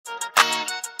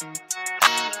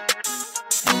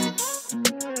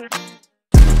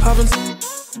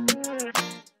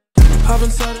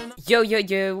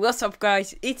Yo, what's up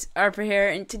guys, it's E.R.P.I here,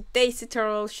 and today's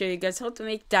tutorial will show you guys how to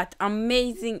make that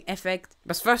amazing effect.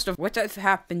 But first off, what has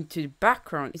happened to the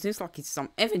background? It seems like it's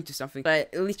some event or something, but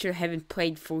I literally haven't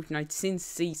played Fortnite since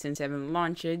Season 7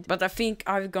 launched. But I think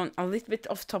I've gone a little bit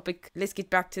off topic. Let's get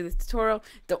back to the tutorial.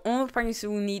 The only plugins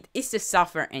we'll need is the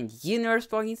software and universe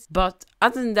plugins. But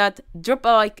other than that, drop a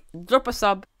like, drop a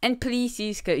sub, and please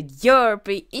use code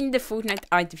Yoooooo in the Fortnite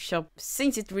item shop,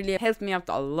 since it really helped me out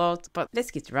a lot. But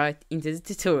let's get right into the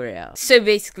tutorial. So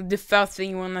basically, the first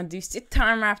thing you wanna do is to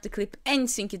time wrap the clip and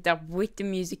sync it up with the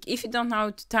music. If you don't know how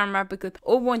to time wrap a clip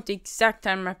or want the exact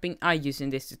time wrapping I use in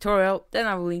this tutorial, then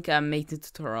I will link and make the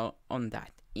tutorial on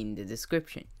that in the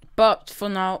description. But for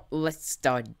now, let's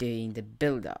start doing the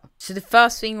build up. So the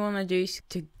first thing you want to do is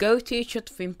to go to your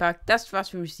shot of impact. That's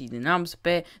first we see the numbers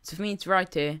pair. So for me, it's right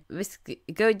there. Basically,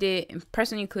 go there and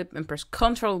press on your clip and press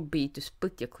Ctrl B to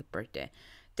split your clip right there.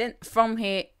 Then from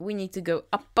here, we need to go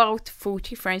about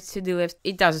 40 frames to the left.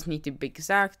 It doesn't need to be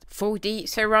exact. 40,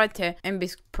 so right there. And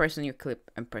basically press on your clip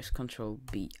and press Ctrl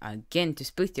B again to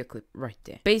split your clip right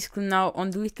there. Basically now,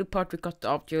 on the little part we cut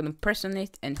off, you're going to press on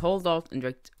it and hold Alt and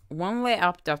drag one way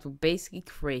up. That will basically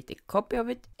create a copy of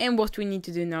it. And what we need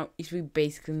to do now is we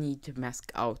basically need to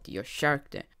mask out your shark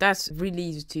there. That's really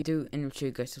easy to do, and I'll show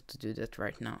you guys how to do that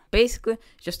right now. Basically,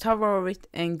 just hover over it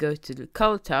and go to the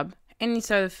color tab. And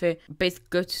inside of it, basically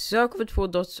go to circle with 4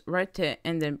 dots right there,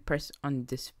 and then press on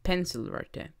this pencil right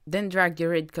there. Then drag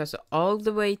your red cursor all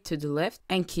the way to the left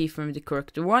and keyframe the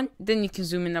correct one. Then you can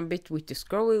zoom in a bit with the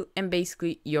scroll wheel, and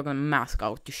basically you're gonna mask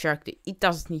out your shark there. It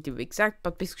doesn't need to be exact,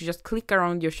 but basically just click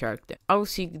around your shark there. I will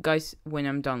see you guys when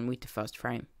I'm done with the first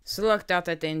frame. Select that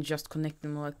and then just connect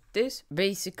them like this.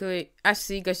 Basically, as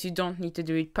you guys, you don't need to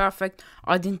do it perfect.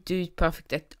 I didn't do it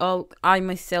perfect at all. I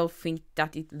myself think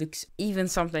that it looks even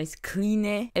sometimes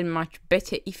cleaner and much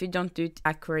better if you don't do it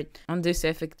accurate on this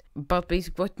effect. But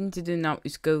basically what you need to do now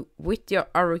is go with your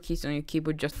arrow keys on your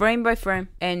keyboard just frame by frame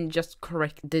and just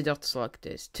correct the dots like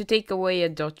this. To take away a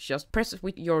dot, just press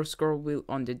with your scroll wheel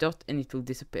on the dot and it will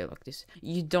disappear like this.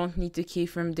 You don't need to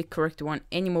keyframe the correct one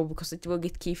anymore because it will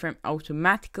get keyframe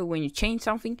automatically when you change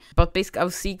something. But basically I'll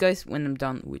see you guys when I'm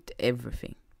done with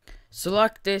everything. So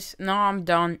like this, now I'm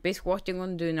done. Basically what you're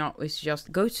gonna do now is just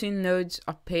go to nodes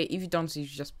up here. If you don't see, you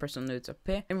just press on nodes up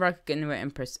here and right click anywhere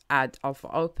and press add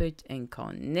alpha output and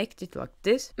connect it like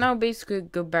this. Now basically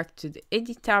go back to the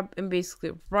edit tab and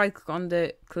basically right click on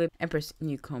the clip and press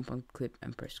new compound clip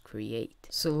and press create.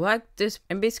 So like this,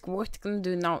 and basically what you're gonna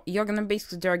do now, you're gonna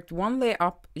basically drag one layer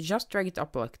up, just drag it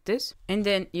up like this, and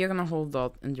then you're gonna hold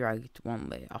out and drag it one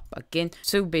layer up again.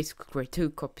 So basically create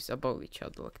 2 copies above each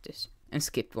other like this. And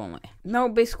skip one way. Now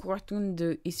basically what you're gonna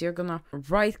do is you're gonna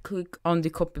right click on the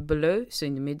copy below, so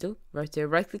in the middle, right there,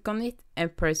 right click on it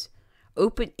and press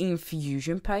open in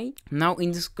Fusion page. Now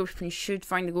in the description you should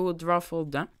find the Google Drive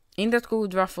folder. In that Google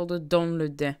Drive folder,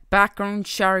 download the background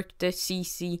shark, the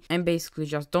CC, and basically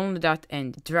just download that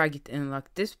and drag it in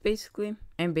like this basically,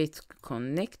 and basically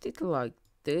connect it like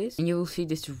this, and you will see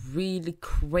this really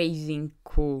crazy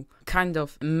cool kind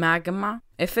of magma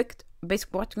effect.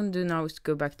 Basically what you're gonna do now is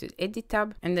go back to the edit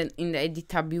tab, and then in the edit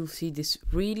tab you'll see this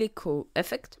really cool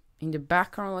effect in the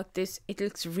background like this. It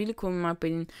looks really cool in my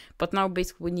opinion. But now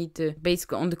basically we need to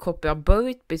basically on the copy above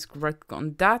it, basically right click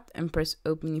on that and press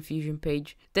open in Fusion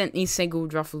page. Then inside Google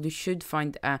Drive you should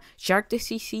find a Shark the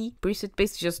CC preset.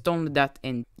 Basically just download that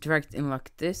and drag it in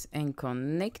like this and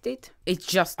connect it. It's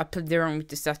just I played around with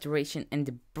the saturation and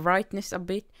the brightness a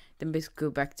bit. Then basically go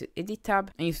back to edit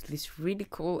tab and use this really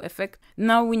cool effect.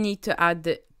 Now we need to add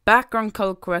the background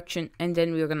color correction, and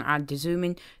then we're gonna add the zoom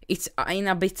in. It's in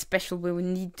a bit special where we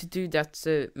need to do that,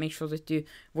 so make sure that you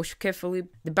watch carefully.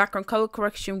 The background color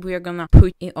correction we are gonna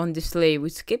put it on this layer we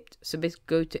skipped. So basically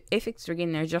go to effects,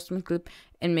 again adjustment clip,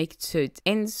 and make it so it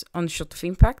ends on the shot of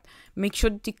impact. Make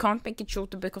sure that you can't make it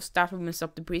shorter because that will mess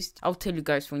up the preset. I'll tell you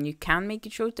guys when you can make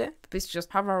it shorter. Please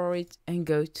just hover over it and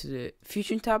go to the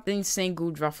Fusion tab. Then in the same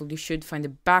Google Drive you should find the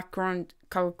background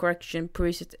color correction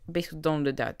preset. Basically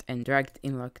download that and drag it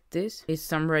in like this. It's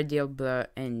some radial blur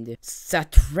and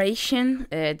saturation.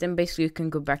 Then basically you can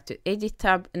go back to edit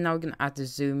tab, and now we're gonna add the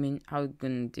zoom in. How we're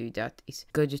gonna do that is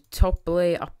go to top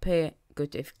layer up here, go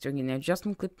to effects, again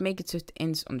adjustment clip, make it so it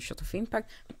ends on the shot of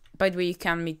impact. By the way, you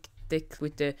can make it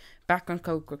with the background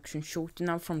color correction shorter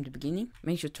now from the beginning.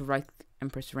 Make sure to right click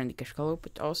and press render cache color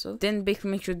output also. Then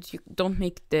basically make sure that you don't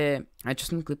make the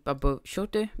adjustment clip above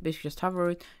shorter. Basically just hover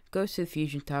it, go to the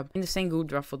Fusion tab, in the same Google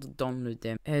Drive folder download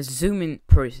them zoom in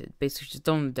preset. Basically just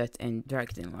download that and drag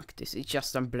it in like this. It's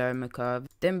just a blur my curve.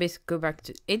 Then basically go back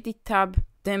to edit tab,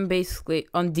 Then basically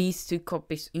on these two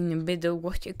copies in the middle,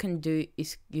 what you can do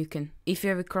is you can, if you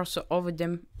have a cursor over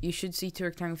them, you should see two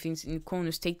rectangle things in the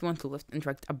corners. Take one to the left and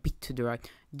drag a bit to the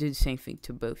right. Do the same thing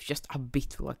to both, just a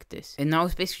bit like this. And now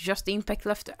it's basically just the impact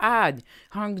left to add.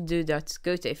 How I'm gonna do that?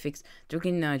 Go to effects, drag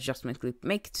in an adjustment loop,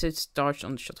 make it so it starts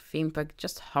on the shot of impact.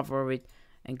 Just hover over it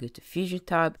and go to Fusion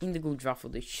tab. In the Google Draft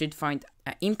folder, you should find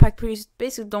an impact preset.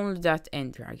 Basically download that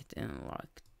and drag it in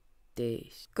like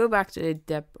this. Go back to the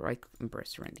depth, right click and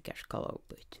press render cache color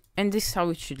output. And this is how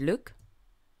it should look.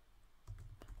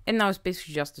 And now it's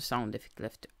basically just the sound effect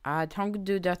left to add. How I'm gonna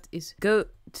do that is go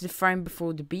to the frame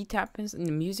before the beat happens in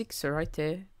the music. So right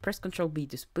there, press Ctrl B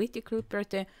to split the clip right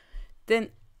there. Then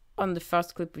on the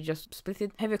first clip we just split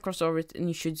it. Have a cross over it and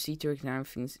you should see two rectangle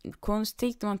things in the corners.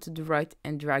 Take the one to the right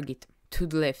and drag it to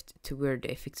the left to where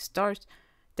the effect starts.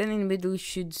 Then in the middle you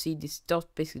should see this dot,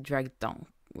 basically drag it down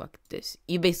like this.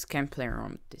 You basically can play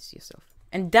around with this yourself.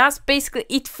 And that's basically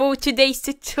it for today's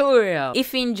tutorial.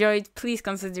 If you enjoyed, please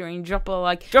consider and drop a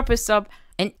like, drop a sub.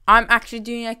 And I'm actually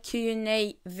doing a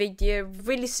Q&A video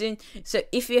really soon. So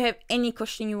if you have any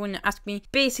question you want to ask me,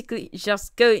 basically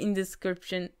just go in the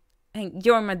description and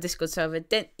join my Discord server.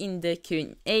 Then in the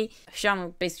Q&A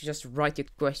channel, basically just write your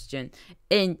question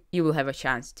and you will have a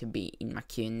chance to be in my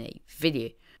Q&A video.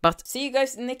 But see you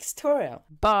guys in the next tutorial.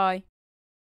 Bye.